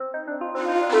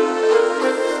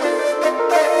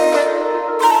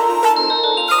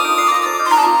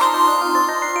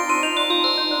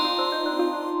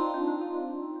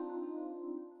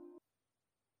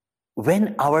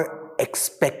when our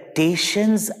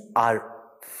expectations are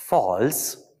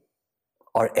false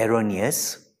or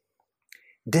erroneous,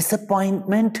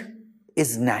 disappointment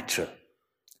is natural.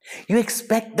 You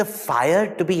expect the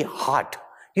fire to be hot.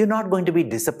 You're not going to be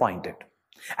disappointed.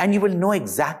 And you will know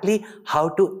exactly how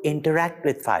to interact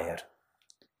with fire.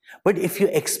 But if you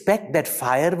expect that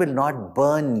fire will not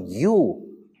burn you,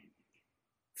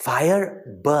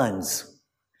 fire burns.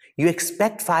 You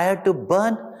expect fire to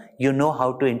burn, you know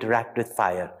how to interact with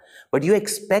fire. But you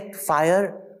expect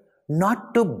fire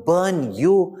not to burn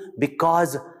you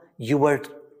because you were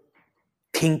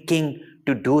thinking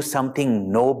to do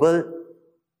something noble,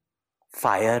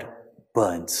 fire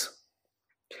burns.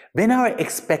 When our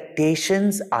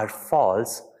expectations are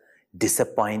false,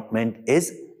 disappointment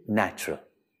is natural.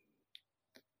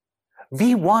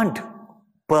 We want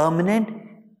permanent,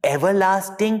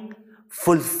 everlasting,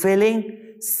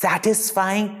 fulfilling,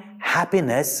 satisfying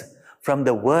happiness from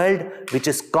the world which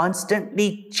is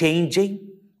constantly changing,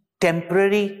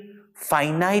 temporary,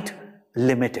 finite,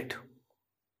 limited.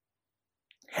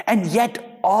 And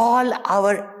yet all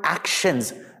our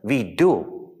actions we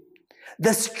do,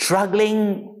 the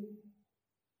struggling,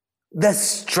 the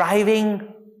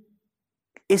striving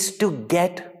is to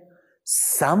get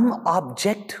some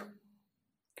object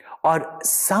or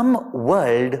some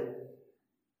world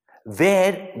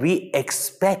where we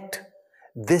expect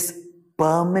this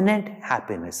permanent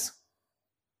happiness.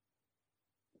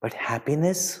 But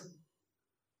happiness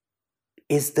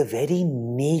is the very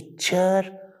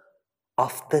nature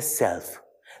of the self.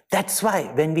 That's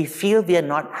why when we feel we are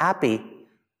not happy,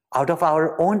 out of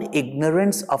our own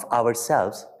ignorance of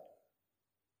ourselves,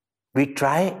 we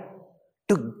try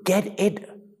to get it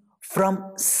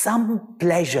from some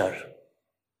pleasure,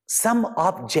 some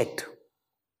object,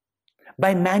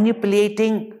 by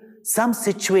manipulating some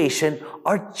situation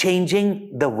or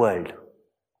changing the world.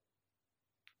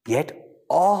 Yet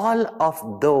all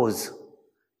of those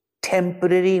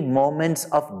temporary moments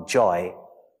of joy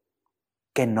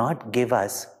cannot give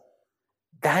us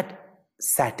that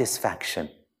satisfaction,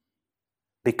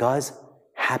 because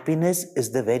happiness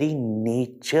is the very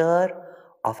nature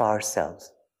of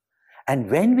ourselves. And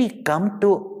when we come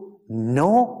to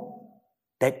know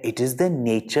that it is the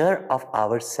nature of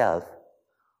ourself,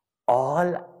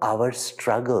 all our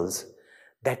struggles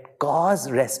that cause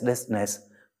restlessness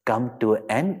come to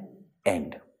an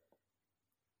end.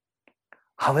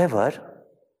 However,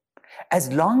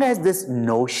 as long as this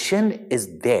notion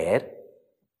is there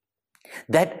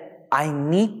that I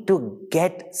need to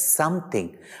get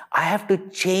something, I have to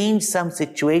change some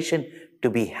situation to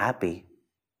be happy,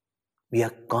 we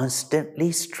are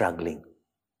constantly struggling.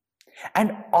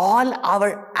 And all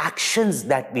our actions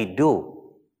that we do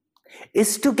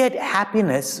is to get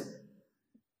happiness,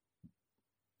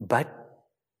 but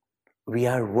we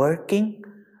are working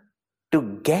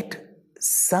to get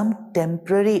some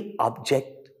temporary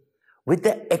object with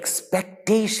the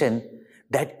expectation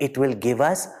that it will give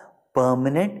us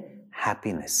permanent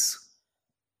happiness.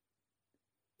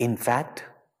 In fact,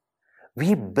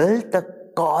 we build the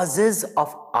causes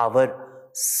of our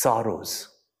sorrows.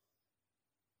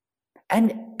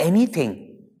 And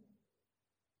anything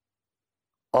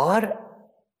or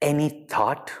any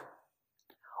thought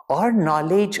or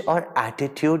knowledge or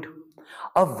attitude,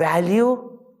 a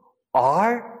value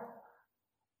or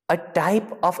a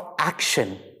type of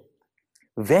action,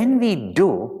 when we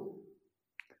do,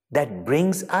 that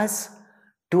brings us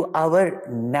to our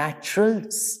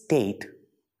natural state,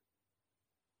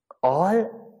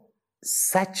 all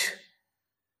such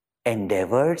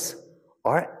endeavors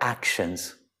or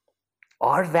actions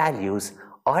or values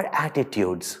or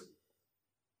attitudes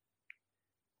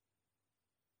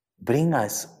bring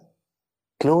us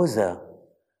closer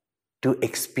to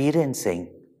experiencing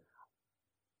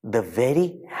the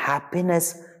very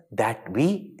happiness that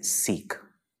we seek.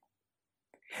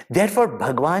 Therefore,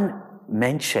 Bhagavan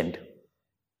mentioned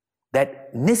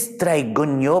that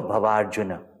Nistraigunyo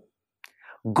Bhavarjuna,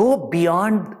 go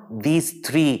beyond these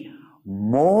three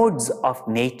modes of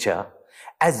nature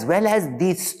as well as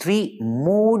these three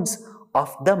modes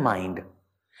of the mind,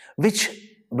 which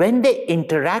when they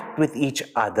interact with each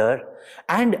other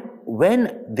and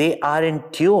when they are in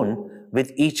tune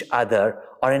with each other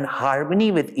or in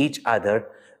harmony with each other,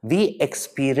 we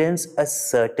experience a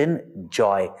certain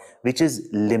joy which is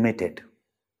limited.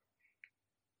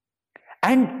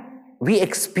 And we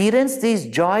experience these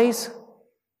joys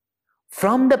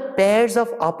from the pairs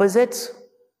of opposites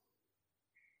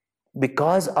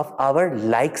because of our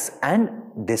likes and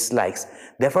dislikes.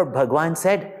 Therefore, Bhagavan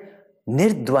said,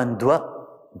 Nirdvandva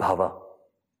Bhava.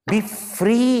 Be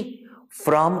free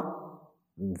from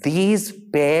these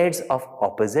pairs of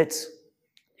opposites.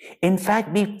 In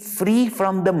fact, be free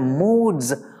from the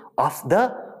moods of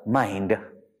the mind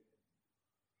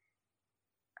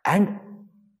and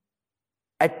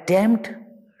attempt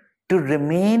to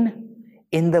remain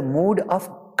in the mood of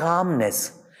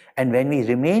calmness. And when we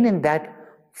remain in that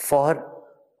for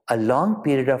a long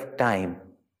period of time,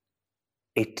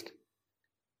 it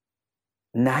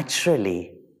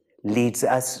naturally leads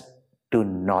us to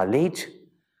knowledge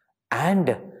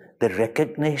and the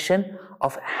recognition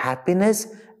of happiness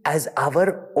as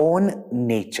our own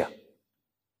nature.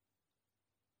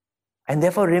 And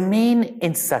therefore remain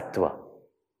in sattva.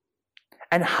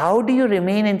 And how do you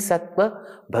remain in sattva?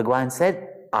 Bhagavan said,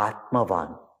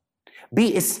 Atmavan.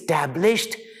 Be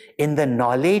established in the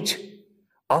knowledge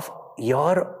of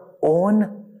your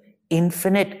own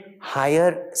infinite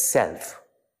higher self,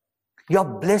 your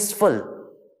blissful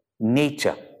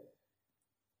nature.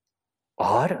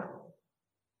 Or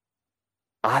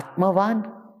Atmavan,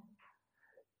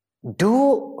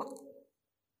 do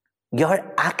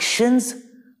your actions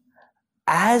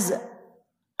as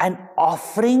an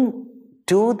offering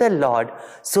to the Lord,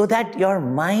 so that your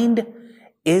mind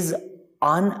is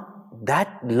on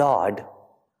that Lord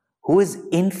who is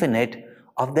infinite,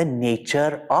 of the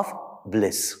nature of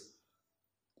bliss.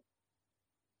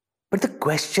 But the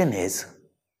question is,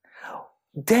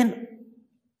 then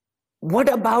what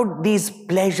about these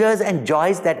pleasures and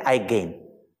joys that I gain?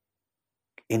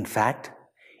 In fact,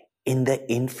 in the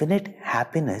infinite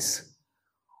happiness,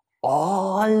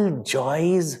 all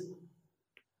joys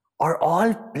or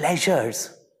all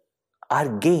pleasures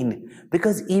are gained,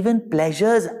 because even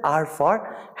pleasures are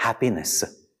for happiness.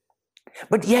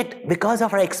 But yet, because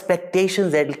of our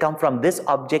expectations that will come from this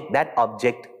object, that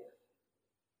object,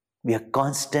 we are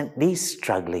constantly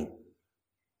struggling.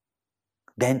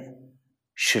 Then,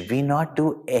 should we not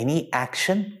do any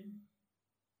action?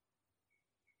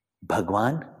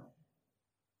 Bhagwan,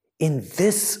 in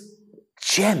this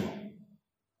gem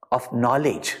of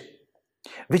knowledge,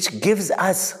 which gives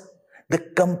us the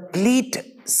complete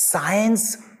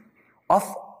science of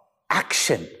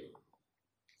action,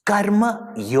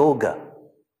 karma yoga.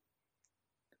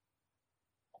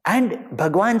 And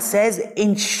Bhagwan says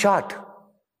in short,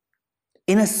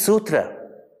 in a sutra,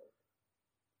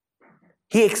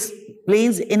 he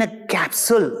explains in a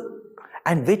capsule,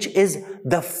 and which is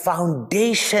the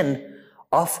foundation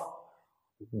of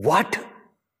what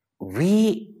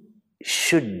we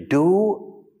should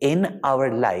do in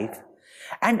our life,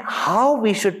 and how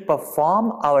we should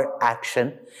perform our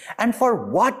action, and for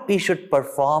what we should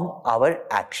perform our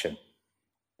action.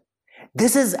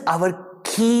 This is our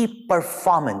key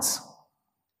performance.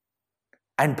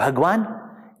 And Bhagwan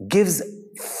gives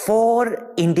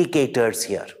 4 indicators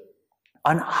here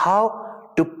on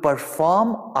how to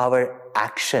perform our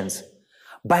actions,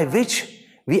 by which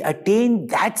we attain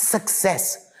that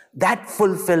success, that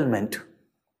fulfillment.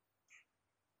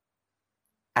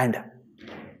 And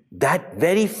that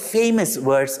very famous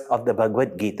verse of the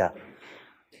Bhagavad Gita,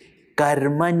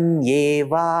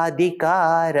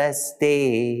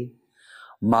 Karmanyevadhikaraste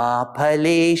ma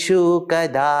phaleshu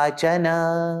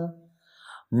kadachana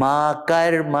ma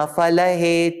karma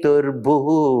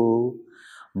phalaheturbuhu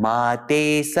ma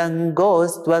te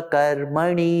sangostva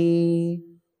karmani.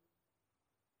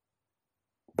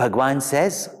 Bhagwan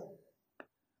says,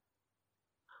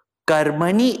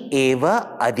 Karmani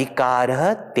eva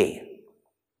adhikarah te.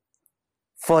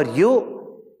 For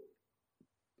you,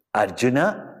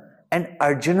 Arjuna, and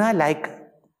Arjuna-like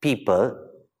people,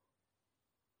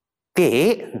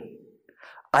 te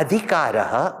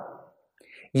adhikaraha,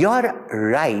 your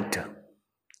right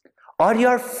or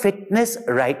your fitness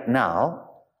right now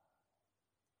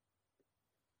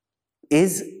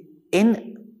is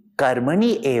in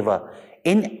karmani eva,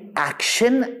 in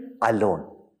action alone.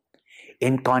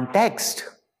 In context,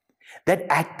 that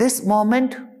at this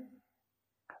moment,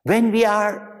 when we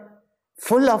are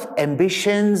full of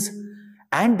ambitions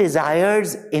and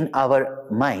desires in our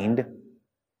mind,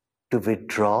 to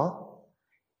withdraw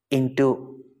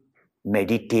into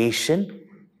meditation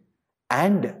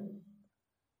and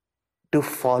to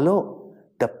follow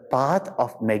the path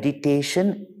of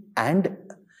meditation and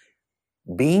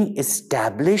being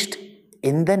established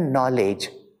in the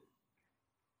knowledge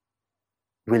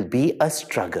will be a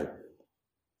struggle.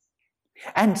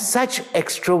 And such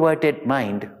extroverted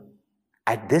mind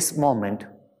at this moment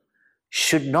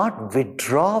should not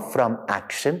withdraw from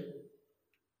action,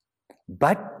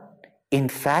 but in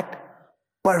fact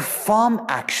perform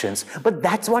actions. But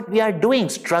that's what we are doing,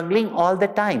 struggling all the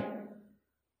time.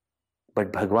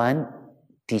 But Bhagwan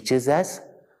teaches us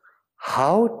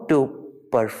how to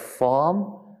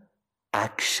perform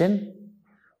action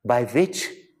by which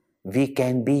we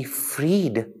can be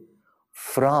freed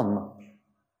from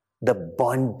the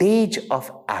bondage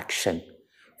of action,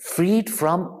 freed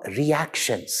from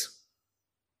reactions.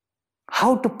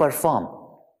 How to perform?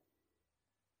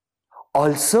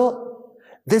 Also,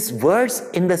 this verse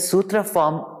in the sutra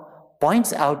form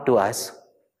points out to us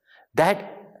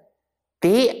that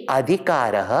te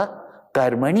adhikaraha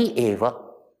karmani eva.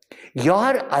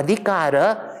 Your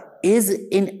adhikara is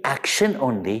in action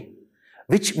only,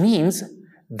 which means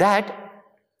that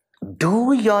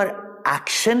do your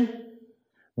action,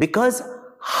 because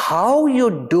how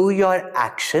you do your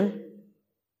action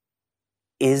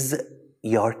is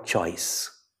your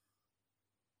choice.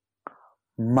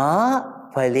 Ma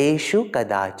phaleshu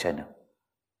kadachana.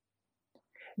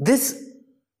 This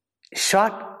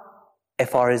short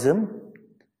aphorism,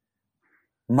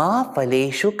 ma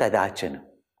phaleshu kadachana.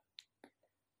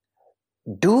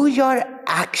 Do your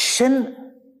action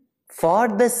for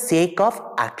the sake of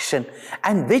action.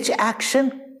 And which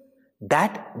action?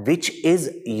 That which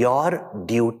is your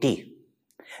duty,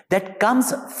 that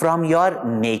comes from your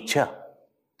nature,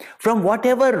 from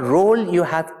whatever role you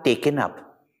have taken up,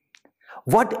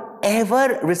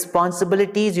 whatever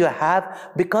responsibilities you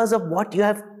have because of what you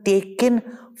have taken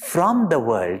from the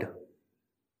world.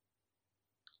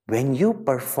 When you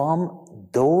perform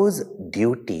those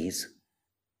duties,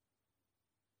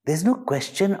 there's no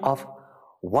question of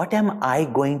what am I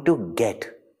going to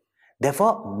get.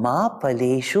 Therefore, ma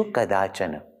phaleshu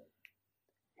kadachana.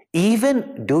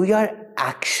 Even do your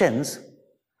actions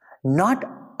not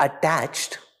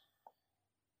attached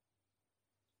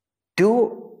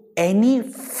to any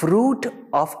fruit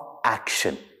of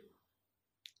action.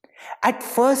 At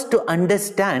first, to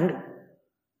understand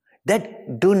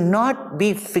that do not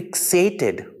be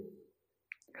fixated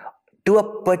to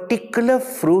a particular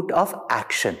fruit of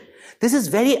action. This is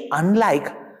very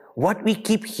unlike what we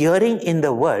keep hearing in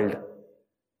the world.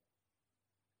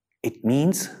 It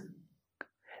means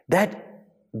that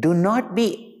do not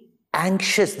be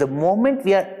anxious the moment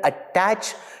we are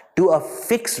attached to a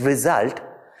fixed result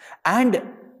and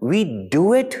we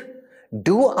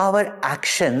do our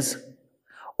actions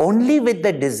only with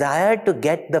the desire to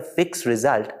get the fixed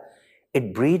result.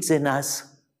 It breeds in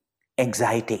us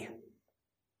anxiety.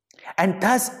 And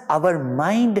thus our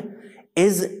mind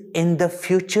is in the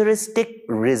futuristic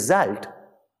result,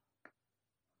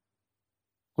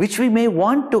 which we may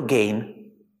want to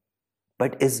gain,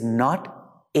 but is not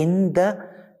in the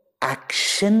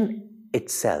action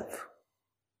itself.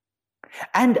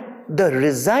 And the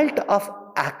result of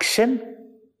action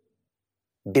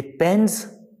depends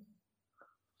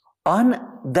on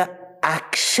the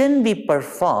action we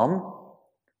perform,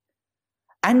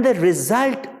 and the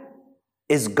result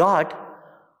is got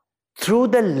through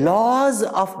the laws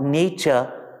of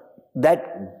nature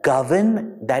that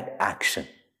govern that action.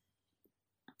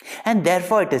 And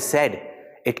therefore it is said,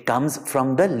 it comes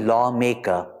from the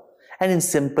lawmaker. And in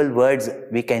simple words,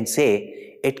 we can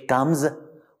say it comes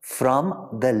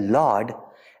from the Lord,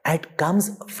 and it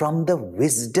comes from the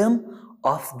wisdom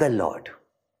of the Lord.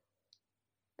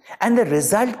 And the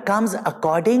result comes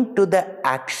according to the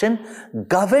action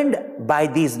governed by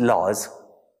these laws.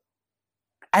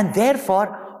 And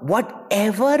therefore,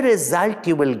 whatever result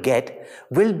you will get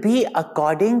will be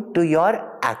according to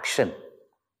your action.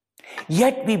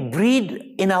 Yet we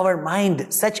breed in our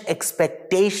mind such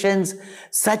expectations,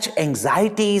 such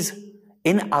anxieties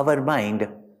in our mind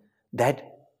that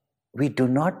we do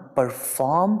not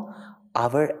perform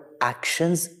our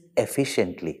actions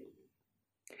efficiently.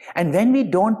 And when we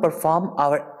don't perform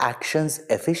our actions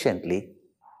efficiently,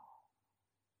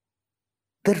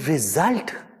 the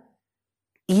result,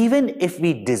 even if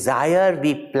we desire,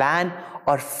 we plan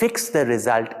or fix the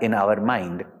result in our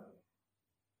mind,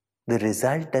 the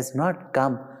result does not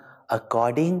come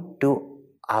according to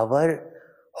our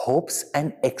hopes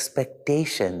and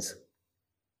expectations.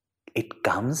 It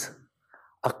comes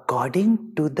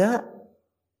according to the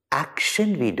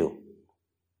action we do.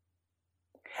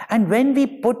 And when we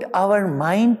put our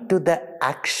mind to the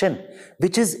action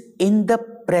which is in the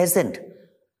present,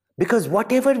 because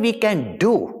whatever we can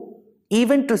do,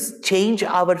 even to change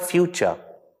our future,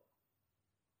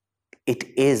 it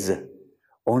is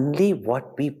only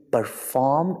what we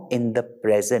perform in the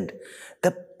present.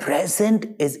 The present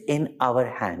is in our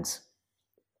hands.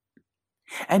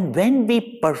 And when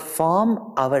we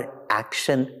perform our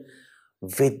action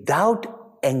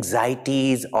without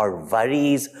anxieties or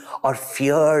worries or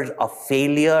fears of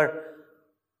failure,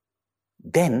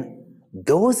 then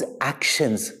those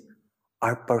actions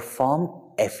are performed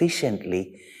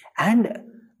efficiently, and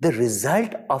the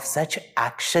result of such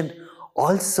action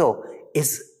also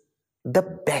is the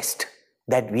best,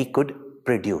 that we could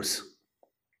produce.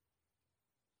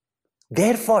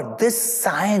 Therefore, this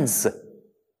science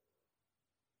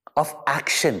of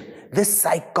action, this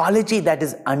psychology that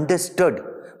is understood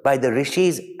by the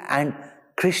rishis and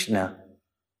Krishna,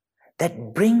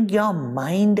 that bring your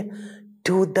mind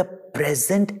to the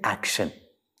present action.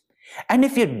 And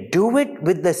if you do it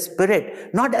with the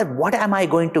spirit, not at what am I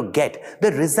going to get,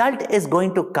 the result is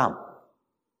going to come,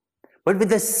 but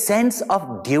with a sense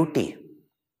of duty.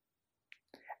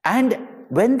 And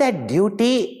when that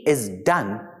duty is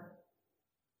done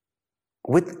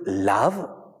with love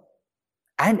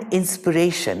and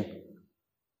inspiration,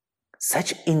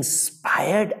 such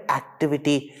inspired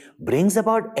activity brings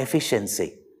about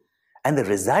efficiency. And the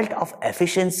result of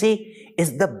efficiency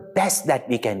is the best that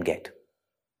we can get.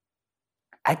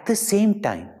 At the same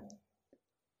time,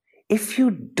 if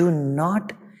you do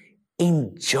not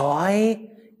enjoy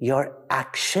your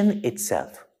action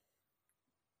itself,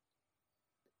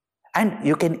 and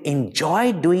you can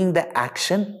enjoy doing the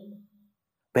action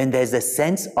when there's a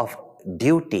sense of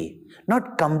duty,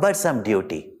 not cumbersome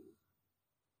duty,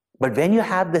 but when you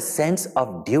have the sense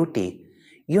of duty,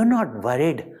 you're not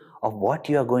worried of what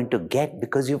you are going to get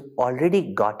because you've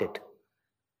already got it.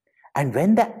 And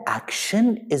when the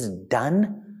action is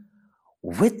done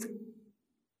with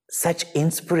such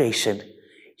inspiration,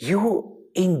 you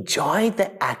enjoy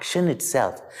the action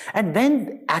itself. And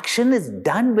when action is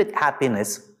done with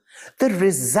happiness, the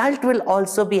result will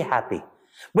also be happy.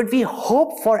 But we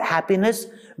hope for happiness,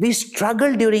 we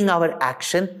struggle during our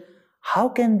action. How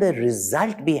can the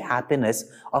result be happiness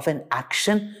of an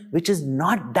action which is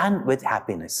not done with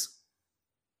happiness?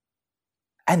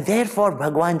 And therefore,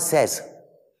 Bhagavan says,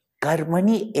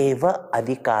 Karmani eva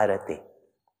adhikarate.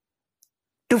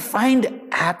 To find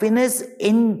happiness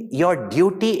in your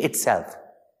duty itself,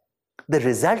 the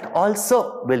result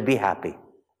also will be happy.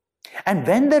 And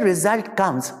when the result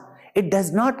comes, it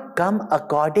does not come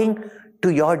according to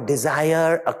your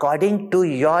desire, according to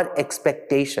your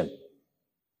expectation.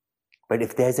 But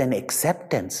if there's an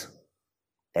acceptance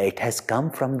that it has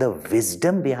come from the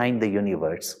wisdom behind the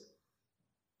universe,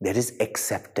 there is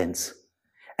acceptance.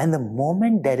 And the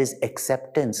moment there is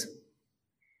acceptance,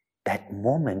 that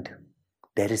moment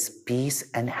there is peace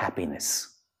and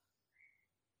happiness.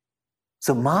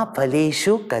 So, ma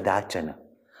phaleshu kadachana,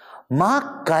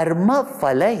 ma karma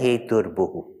phala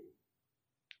heturbuhu.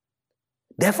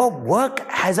 Therefore, work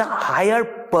has a higher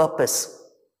purpose.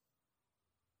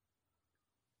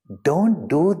 Don't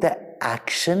do the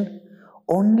action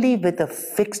only with a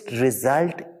fixed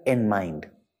result in mind.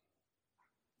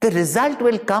 The result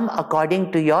will come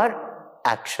according to your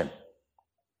action.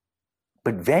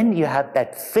 But when you have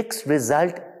that fixed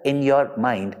result in your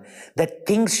mind, that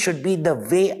things should be the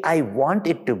way I want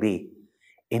it to be,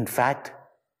 in fact,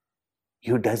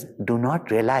 you do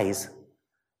not realize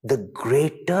the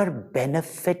greater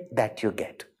benefit that you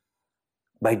get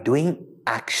by doing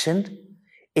action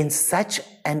in such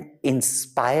an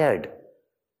inspired,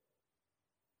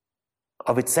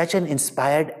 or with such an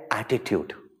inspired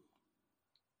attitude.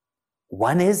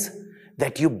 One is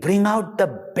that you bring out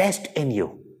the best in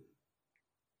you.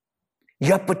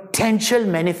 Your potential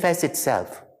manifests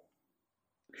itself.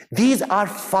 These are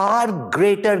far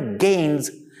greater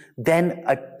gains than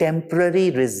a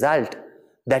temporary result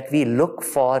that we look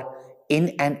for in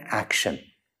an action.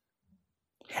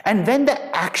 And when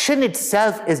the action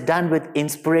itself is done with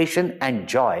inspiration and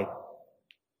joy,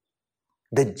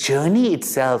 the journey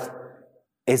itself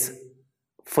is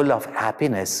full of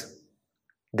happiness.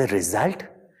 The result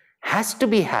has to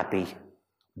be happy,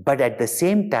 but at the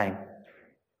same time,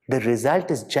 the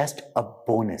result is just a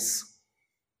bonus.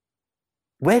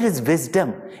 Where is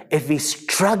wisdom if we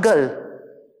struggle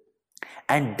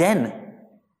and then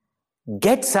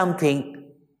get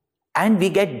something and we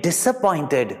get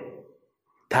disappointed?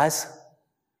 Thus,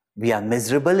 we are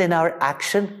miserable in our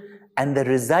action, and the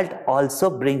result also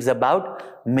brings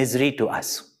about misery to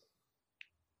us.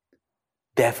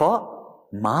 Therefore,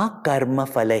 ma karma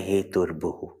phala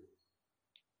heturbuhu.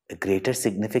 The greater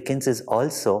significance is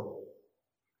also,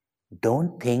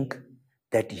 don't think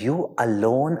that you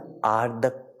alone are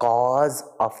the cause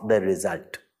of the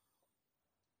result.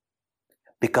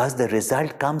 Because the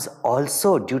result comes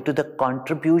also due to the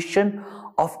contribution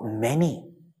of many.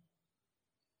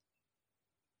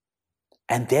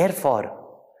 And therefore,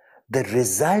 the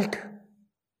result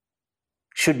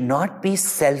should not be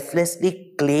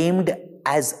selflessly claimed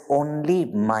as only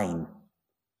mine.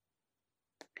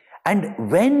 And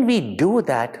when we do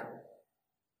that,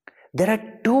 there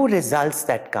are two results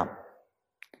that come.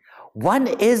 One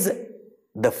is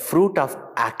the fruit of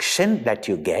action that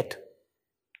you get.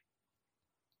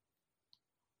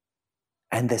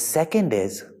 And the second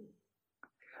is,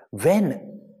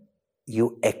 when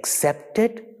you accept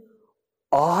it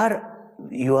or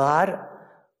you are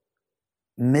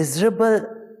miserable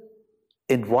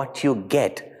in what you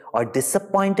get or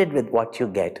disappointed with what you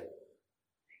get,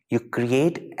 you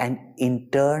create an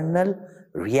internal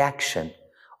reaction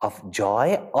of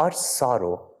joy or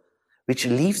sorrow which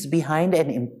leaves behind an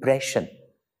impression.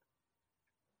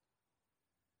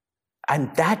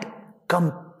 And that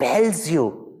compels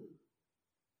you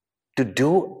to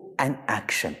do an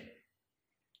action.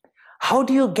 How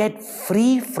do you get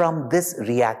free from this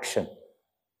reaction?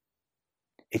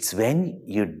 It's when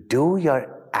you do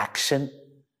your action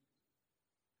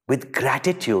with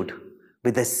gratitude,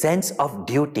 with a sense of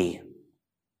duty,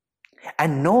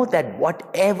 and know that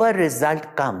whatever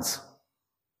result comes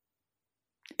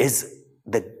is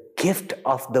the gift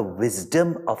of the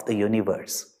wisdom of the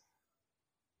universe.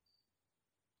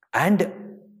 And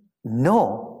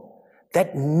know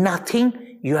that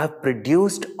nothing you have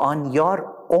produced on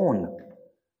your own.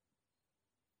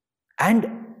 And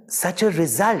such a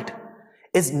result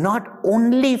is not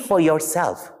only for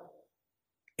yourself.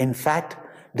 In fact,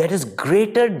 there is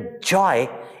greater joy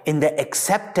in the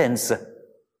acceptance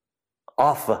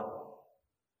of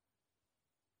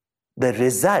the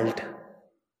result,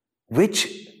 which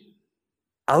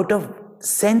out of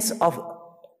sense of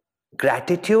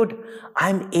gratitude,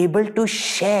 I'm able to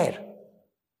share.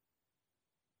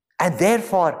 And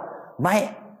therefore,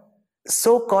 my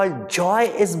so-called joy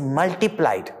is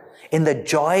multiplied in the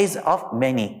joys of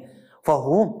many,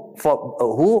 who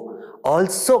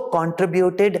also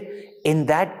contributed in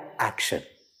that action.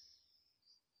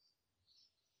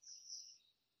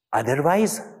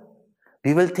 Otherwise,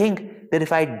 we will think that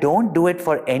if I don't do it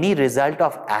for any result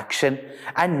of action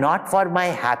and not for my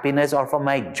happiness or for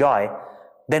my joy,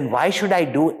 then why should I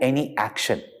do any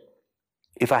action?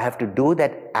 If I have to do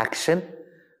that action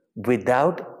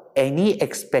without any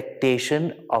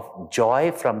expectation of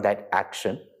joy from that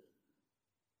action.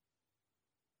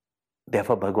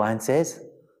 Therefore, Bhagavan says,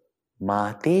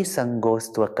 Mate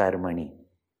sangostva karmani.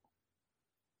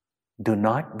 Do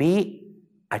not be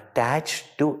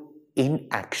attached to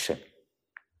inaction.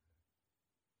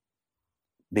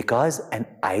 Because an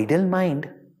idle mind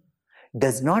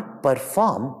does not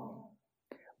perform,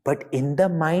 but in the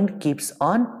mind keeps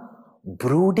on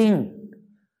brooding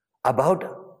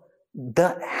about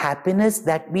the happiness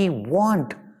that we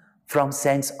want from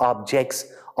sense objects,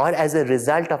 or as a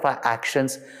result of our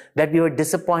actions that we were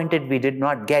disappointed we did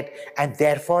not get, and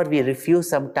therefore we refuse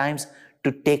sometimes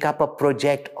to take up a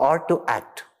project or to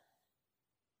act.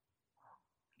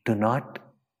 Do not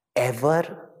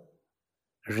ever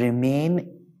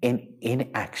remain in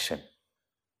inaction.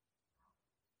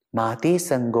 Mate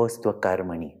sangostva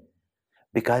karmani.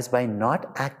 Because by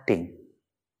not acting,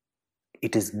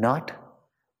 it is not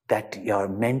that your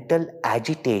mental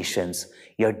agitations,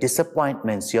 your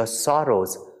disappointments, your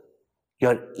sorrows,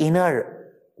 your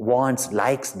inner wants,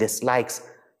 likes, dislikes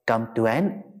come to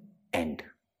an end.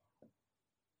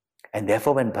 And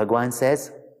therefore, when Bhagavan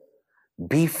says,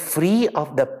 be free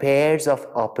of the pairs of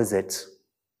opposites,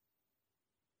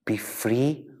 be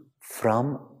free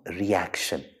from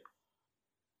reaction.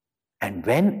 And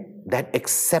when that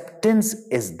acceptance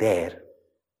is there,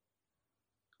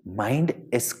 mind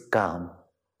is calm,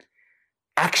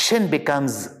 action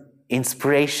becomes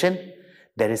inspiration,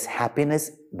 there is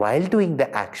happiness while doing the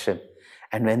action.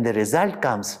 And when the result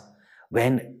comes,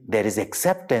 when there is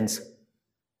acceptance,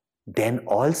 then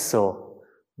also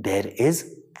there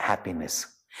is happiness.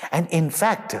 And in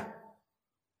fact,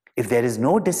 if there is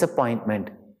no disappointment,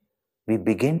 we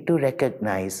begin to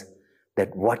recognize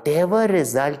that whatever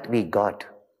result we got,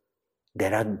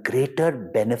 there are greater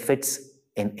benefits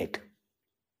in it.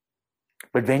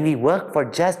 But when we work for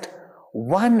just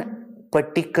one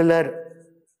particular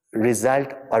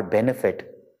result or benefit,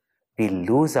 we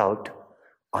lose out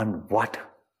on what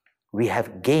we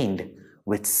have gained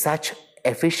with such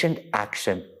efficient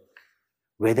action,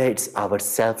 whether it's our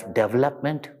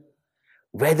self-development,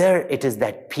 whether it is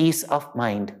that peace of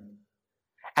mind.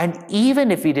 And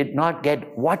even if we did not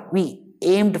get what we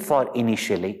aimed for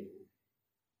initially,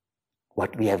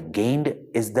 what we have gained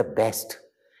is the best.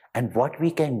 And what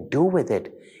we can do with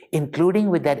it, including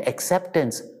with that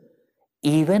acceptance,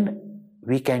 even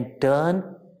we can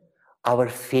turn our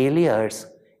failures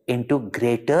into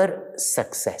greater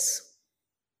success.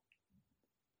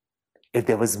 If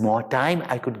there was more time,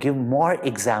 I could give more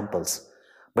examples.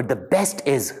 But the best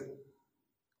is,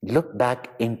 look back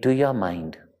into your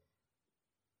mind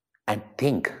and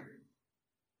think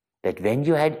that when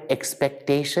you had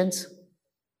expectations,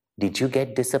 did you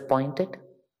get disappointed?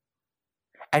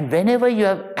 And whenever you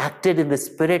have acted in the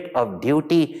spirit of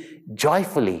duty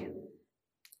joyfully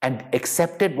and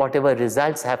accepted whatever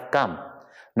results have come,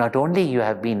 not only you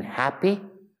have been happy,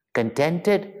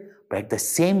 contented, but at the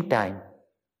same time,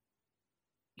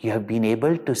 you have been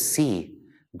able to see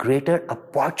greater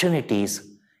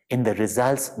opportunities in the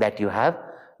results that you have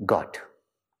got.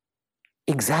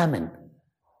 Examine.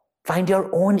 Find your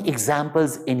own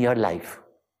examples in your life.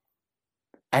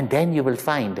 And then you will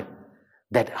find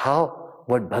that how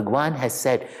what Bhagwan has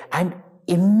said, and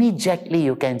immediately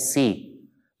you can see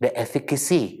the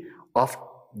efficacy of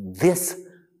this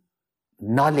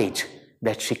knowledge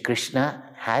that Shri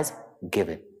Krishna has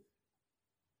given.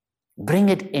 Bring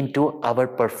it into our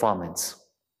performance.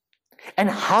 And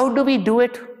how do we do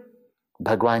it?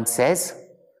 Bhagwan says,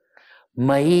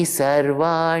 Mahi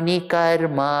sarvani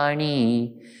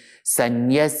karmani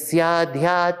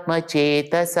sanyasyadhyatma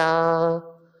chetasa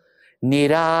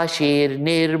nirashir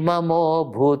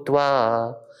nirmamo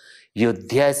bhutva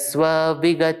yudhyasva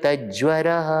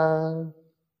vigatajvaraha.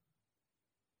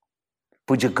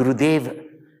 Puja Gurudev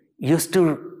used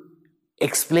to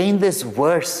explain this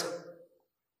verse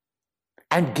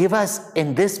and give us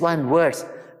in this one verse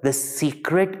the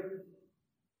secret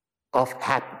of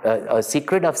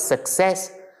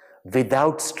success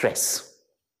without stress.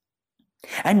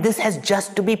 And this has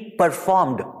just to be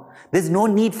performed. There's no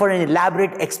need for an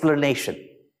elaborate explanation.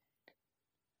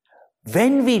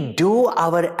 When we do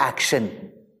our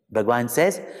action, Bhagwan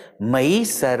says, Mai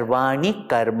sarvani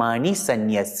karmani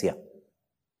sanyasya.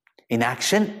 In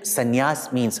action,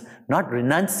 sannyas means not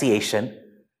renunciation,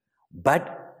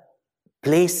 but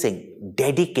placing,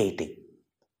 dedicating.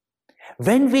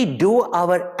 When we do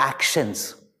our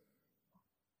actions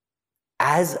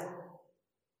as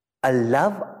a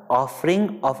love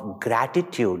offering of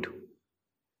gratitude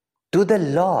to the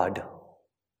Lord,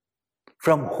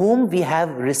 from whom we have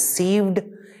received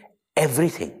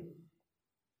everything.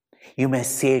 You may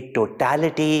say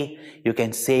totality, you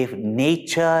can say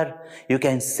nature, you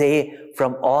can say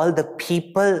from all the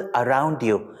people around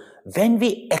you. When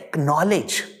we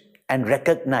acknowledge and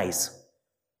recognize,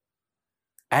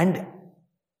 and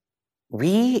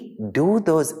we do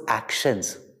those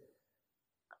actions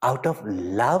out of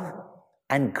love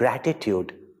and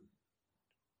gratitude,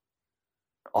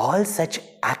 all such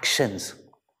actions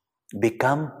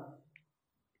become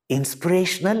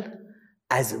inspirational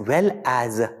as well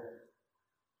as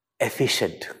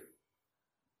efficient.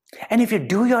 And if you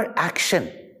do your action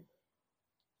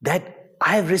that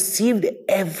I have received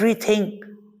everything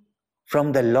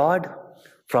from the Lord,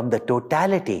 from the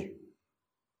totality,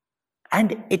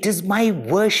 and it is my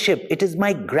worship, it is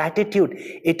my gratitude,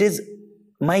 it is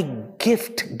my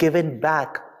gift given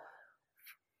back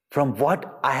from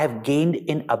what I have gained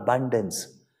in abundance.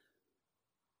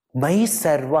 Mai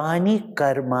sarvani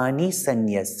karmani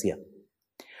sanyasya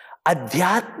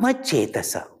adhyatma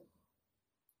chetasa.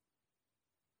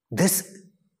 This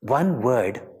one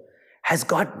word has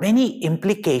got many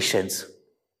implications.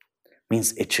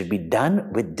 Means it should be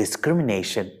done with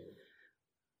discrimination,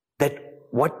 that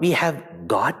what we have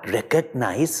got,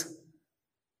 recognize,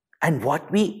 and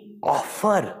what we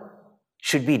offer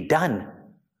should be done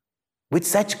with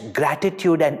such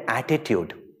gratitude and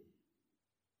attitude.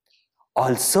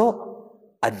 Also,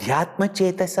 adhyatma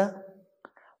chetasa,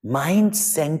 mind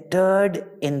centered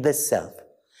in the self,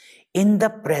 in the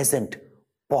present,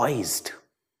 poised.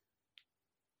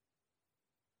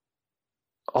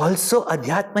 Also,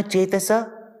 adhyatma chetasa,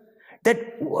 that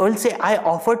will say, I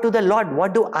offer to the Lord,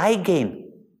 what do I gain?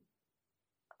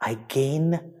 I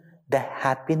gain the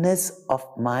happiness of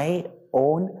my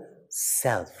own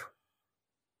self.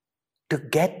 To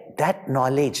get that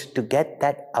knowledge, to get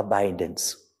that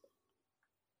abundance.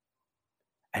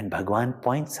 And Bhagwan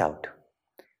points out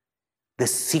the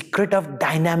secret of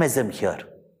dynamism here.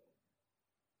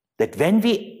 That when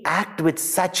we act with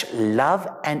such love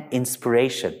and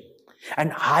inspiration,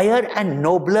 and higher and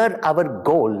nobler our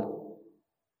goal,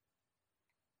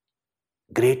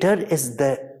 greater is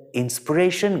the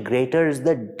inspiration, greater is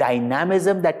the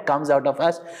dynamism that comes out of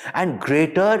us, and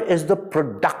greater is the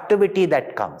productivity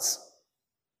that comes.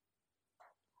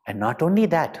 And not only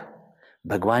that,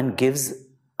 Bhagwan gives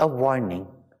a warning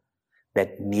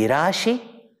that nirashi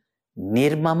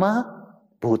nirmama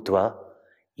bhutva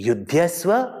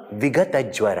yudhyasva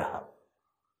vigatajvaraha.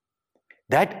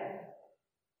 That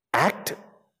act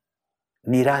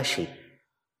nirashi,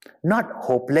 not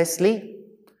hopelessly,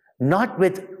 not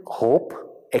with hope,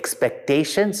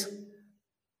 expectations,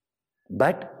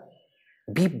 but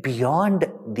be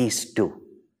beyond these two.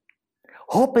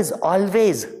 Hope is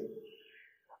always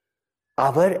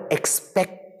our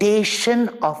expectation expectation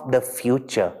of the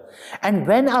future. And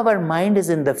when our mind is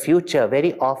in the future,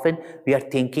 very often we are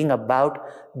thinking about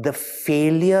the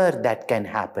failure that can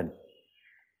happen.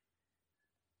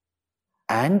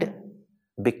 And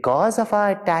because of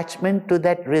our attachment to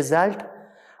that result,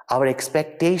 our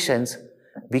expectations,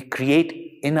 we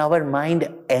create in our mind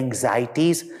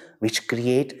anxieties which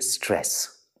create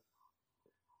stress.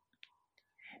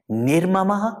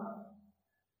 Nirmama,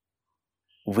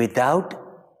 without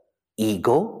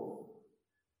ego,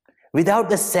 without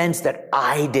the sense that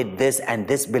I did this and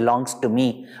this belongs to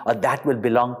me or that will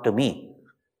belong to me.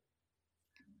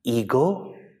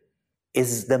 Ego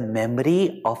is the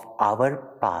memory of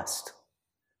our past.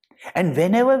 And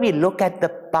whenever we look at the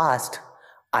past,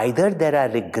 either there are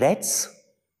regrets,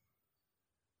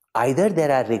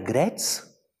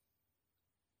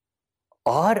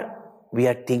 or we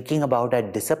are thinking about our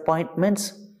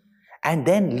disappointments and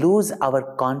then lose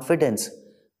our confidence,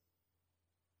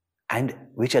 and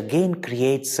which again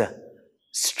creates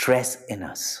stress in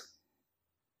us.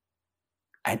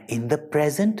 And in the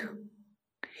present,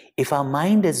 if our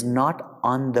mind is not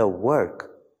on the work,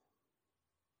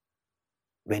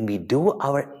 when we do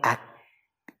our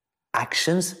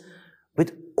actions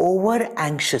with over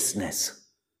anxiousness,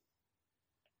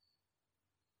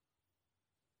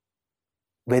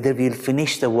 whether we'll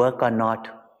finish the work or not.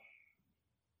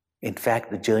 In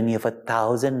fact, the journey of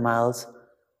 1,000 miles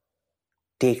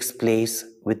takes place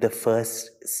with the first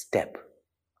step,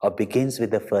 or begins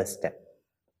with the first step.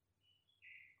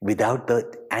 Without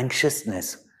the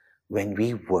anxiousness when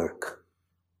we work,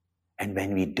 and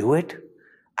when we do it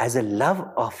as a love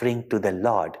offering to the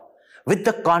Lord, with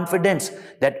the confidence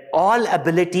that all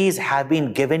abilities have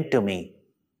been given to me,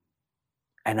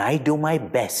 and I do my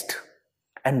best,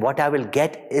 and what I will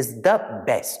get is the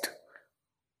best.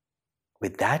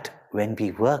 With that, when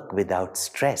we work without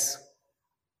stress,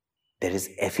 there is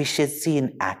efficiency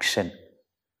in action,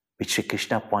 which Sri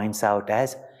Krishna points out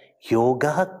as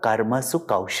yoga karmasu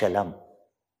kaushalam.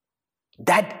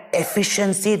 That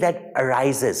efficiency that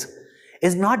arises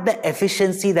is not the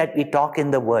efficiency that we talk in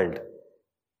the world,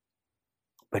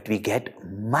 but we get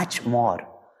much more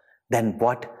than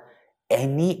what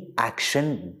any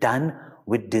action done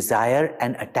with desire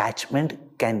and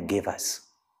attachment can give us.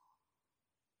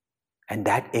 And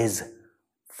that is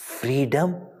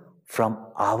freedom from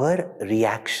our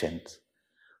reactions,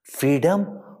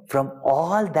 freedom from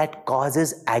all that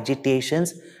causes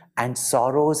agitations and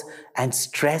sorrows and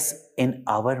stress in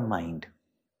our mind.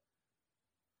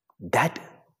 That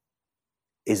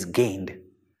is gained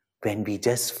when we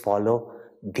just follow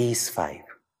these 5.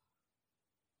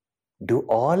 Do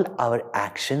all our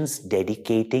actions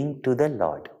dedicating to the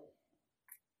Lord,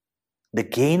 the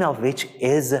gain of which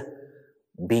is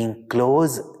being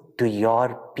close to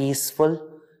your peaceful,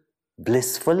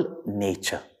 blissful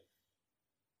nature.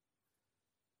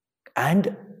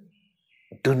 And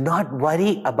do not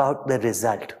worry about the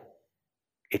result.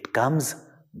 It comes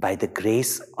by the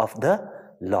grace of the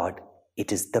Lord.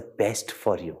 It is the best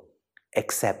for you.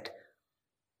 Except,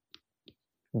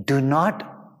 do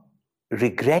not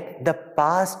regret the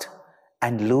past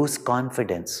and lose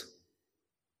confidence.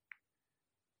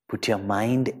 Put your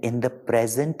mind in the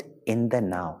present, in the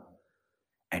now,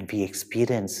 and we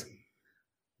experience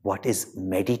what is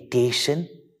meditation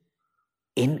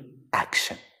in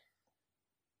action.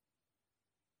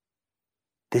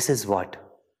 This is what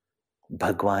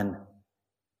Bhagwan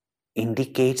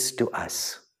indicates to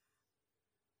us.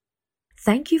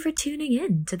 Thank you for tuning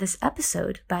in to this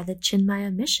episode by the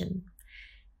Chinmaya Mission.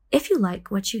 If you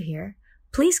like what you hear,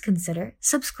 please consider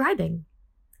subscribing.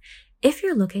 If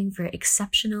you're looking for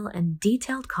exceptional and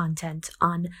detailed content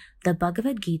on the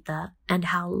Bhagavad Gita and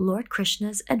how Lord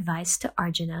Krishna's advice to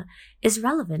Arjuna is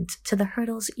relevant to the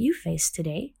hurdles you face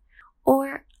today,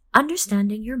 or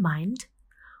understanding your mind,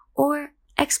 or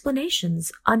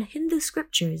explanations on Hindu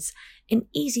scriptures in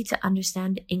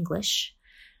easy-to-understand English,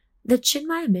 the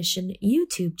Chinmaya Mission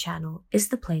YouTube channel is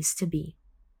the place to be.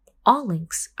 All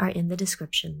links are in the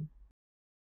description.